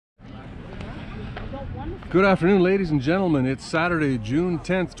Good afternoon, ladies and gentlemen. It's Saturday, June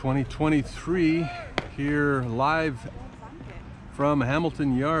 10th, 2023, here live from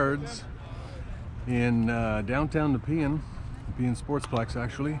Hamilton Yards in downtown Nepean Sportsplex,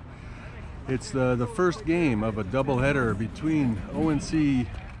 actually. It's the first game of a doubleheader between ONC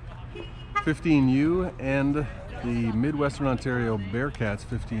 15U and the Midwestern Ontario Bearcats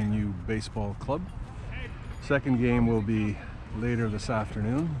 15U Baseball Club. Second game will be later this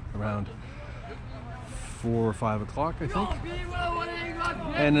afternoon, around 4 or 5 o'clock, I think.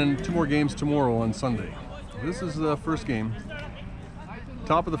 And then 2 more games tomorrow on Sunday. This is the first game.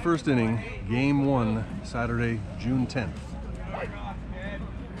 Top of the first inning, game 1, Saturday, June 10th.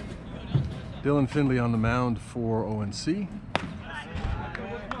 Dylan Findlay on the mound for ONC.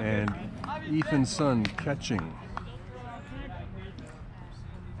 And Ethan Sun catching.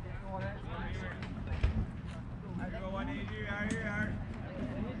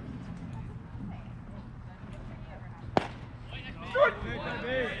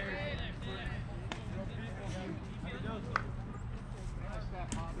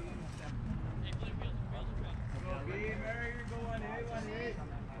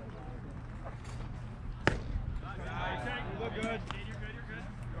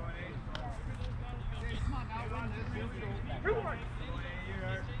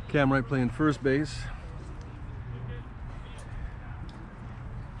 Cam Wright playing first base.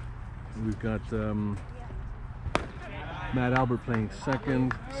 We've got Matt Albert playing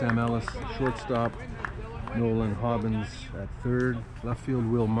second, Sam Ellis shortstop, Nolan Hobbins at third, left field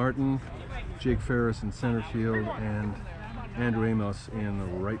Will Martin, Jake Ferris in center field, and Andrew Amos in the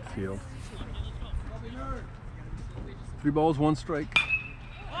right field. 3 balls, 1 strike.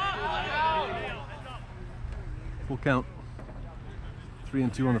 Full count.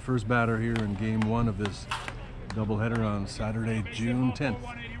 3-2 on the first batter here in game 1 of this doubleheader on Saturday, June 10th.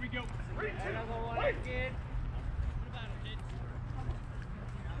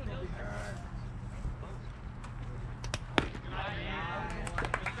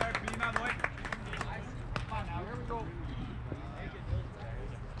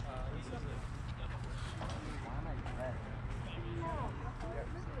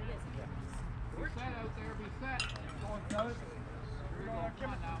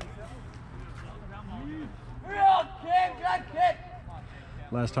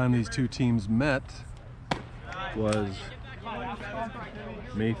 Last time these two teams met was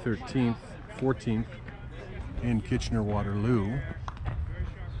May 13th, 14th in Kitchener-Waterloo.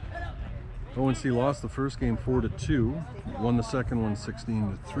 ONC lost the first game 4-2, won the second one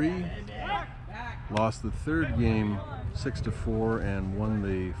 16-3, lost the third game 6-4, and won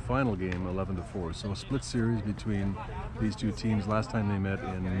the final game 11-4. So a split series between these two teams last time they met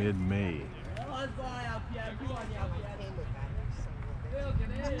in mid-May.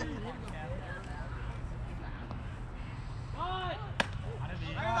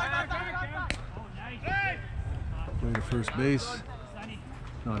 Play to first base,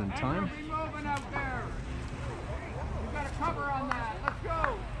 not in time.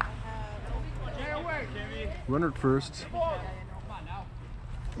 Runner at first. Oh,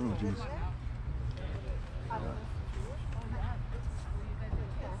 jeez.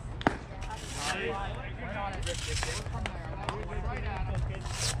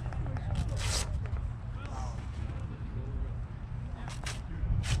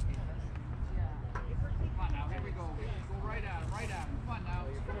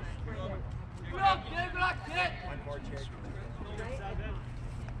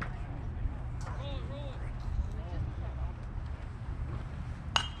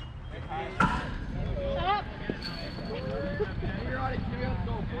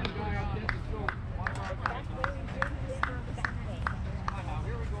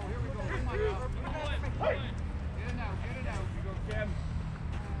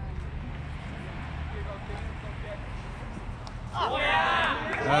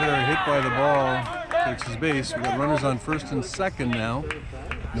 Batter hit by the ball, takes his base. We got runners on first and second now.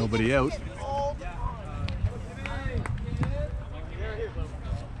 Nobody out.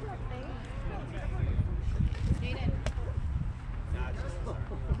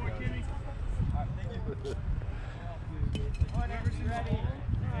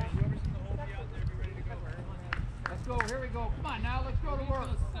 Let's go, here we go. Come on now, let's go to work.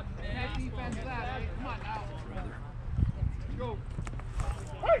 Net defense that, hey, come on now. Let's go.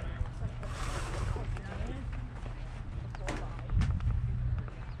 Hey!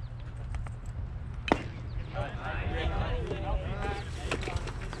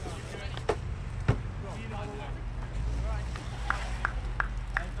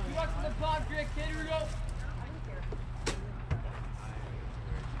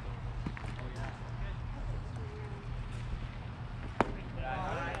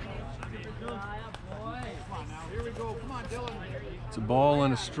 It's a ball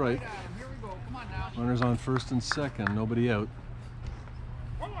and a strike. Here we go. Come on now. Runners on first and second, nobody out.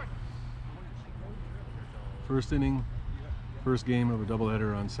 First inning, first game of a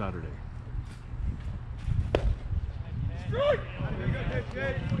doubleheader on Saturday.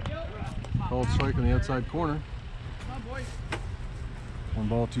 Called strike on the outside corner. Come on, boys. 1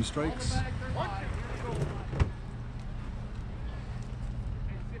 ball, 2 strikes. Back, turn live. Here we go.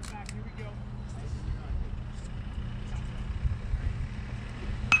 Hey, sit back. Here we go.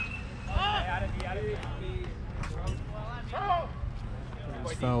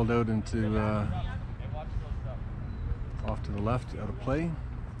 It's fouled out into off to the left, out of play.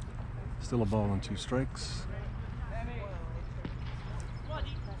 Still a ball and 2 strikes.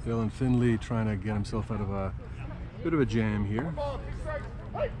 Dylan Finley trying to get himself out of a bit of a jam here.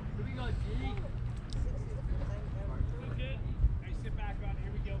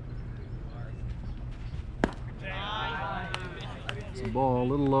 It's a ball a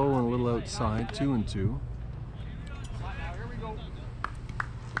little low and a little outside, 2 and 2.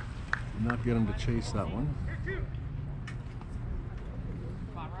 Did not get him to chase that one.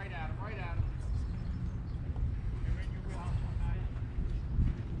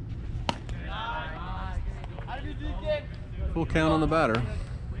 Full count on the batter.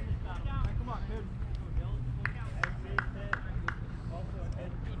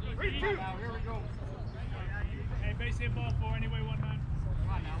 Hey, base hit ball 4 anyway, 1 man. Come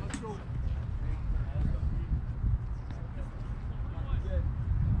on now, let's go.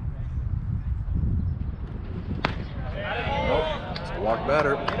 Nope, it's a walk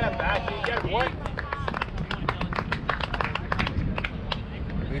batter.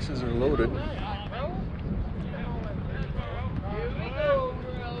 Bases are loaded.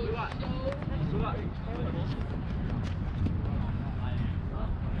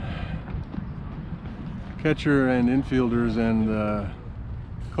 Catcher and infielders and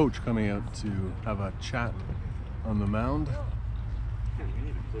coach coming out to have a chat on the mound.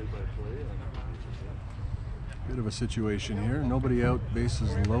 Bit of a situation here. Nobody out,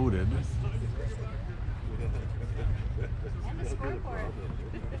 bases loaded.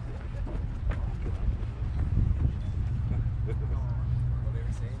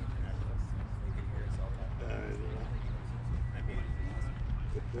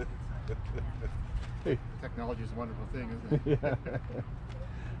 Hey. Technology is a wonderful thing, isn't it? Yeah.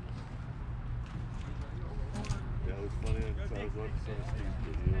 Yeah, it was funny. I was watching some of Steve's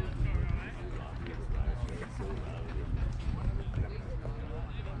videos.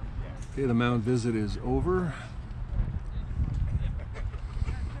 Okay, the mound visit is over.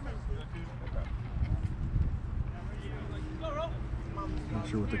 Not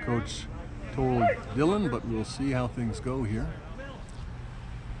sure what the coach told Dylan, but we'll see how things go here.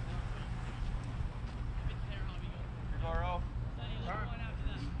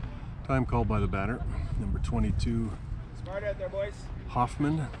 Time called by the batter, number 22, Smart out there, boys.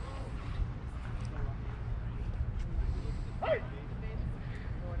 Hoffman. Hey,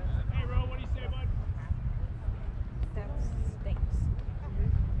 Ro, what do you say, bud? That stinks.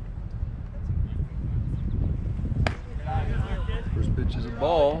 First pitch is a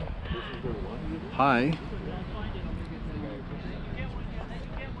ball, high.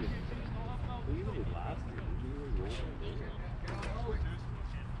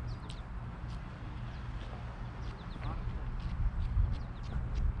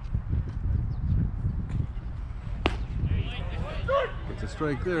 It's a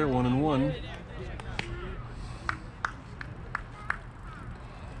strike there, 1-1.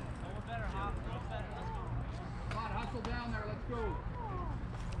 Come on, hustle down there, let's go.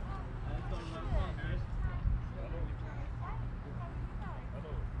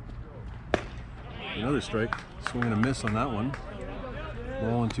 Another strike, swing and a miss on that one.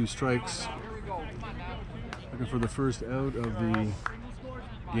 Ball and 2 strikes. Here we go. Come on now. Looking for the first out of the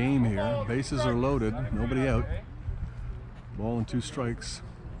game here. Bases are loaded, nobody out. Ball and 2 strikes.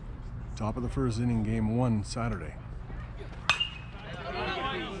 Top of the first inning, game 1, Saturday.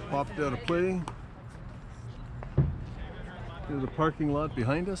 Popped out of play. There's a parking lot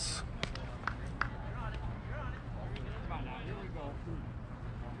behind us. Come on now, here we go.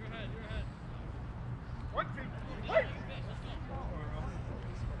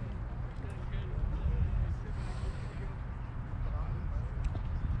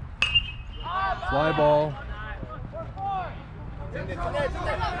 Fly ball.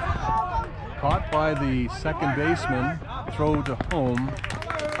 Caught by the second baseman. Throw to home. I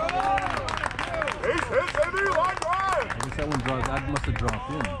guess that one dropped. That must have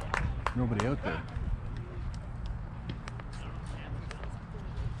dropped in. Nobody out there.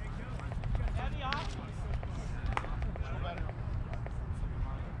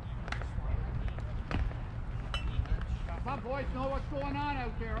 going on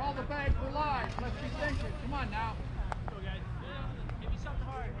out there? All the bags are live. Let's be thinking. Come on now.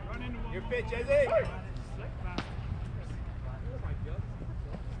 Your pitch, Izzy.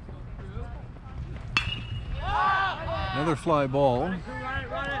 Another fly ball.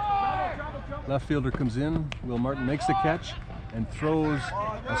 Left fielder comes in. Will Martin makes the catch and throws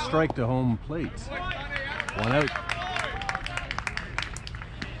a strike to home plate. 1 out.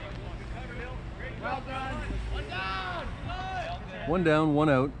 Well done. 1 down, 1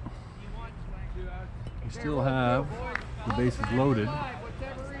 out. We still have the bases loaded.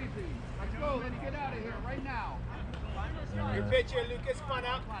 Whatever easy. Let's go. Let's get out of here right now. Your pitch here, Lucas. Come on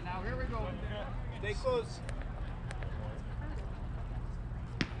out. Come on now. Here we go. Stay close.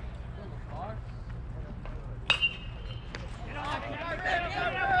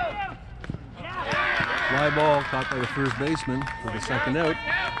 Fly ball caught by the first baseman for the second out.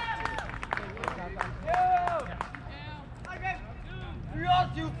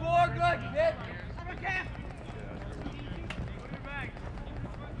 3-2-4. Good. Hit.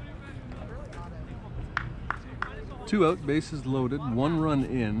 2 out, bases loaded, 1 run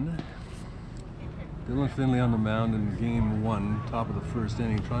in. Dylan Finley on the mound in game 1, top of the first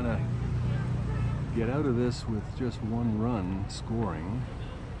inning, trying to get out of this with just 1 run scoring.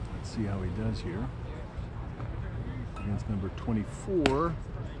 Let's see how he does here. Against number 24.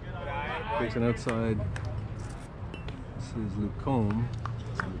 Takes an outside. This is Luke Combe,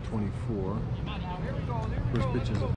 number 24. First pitch is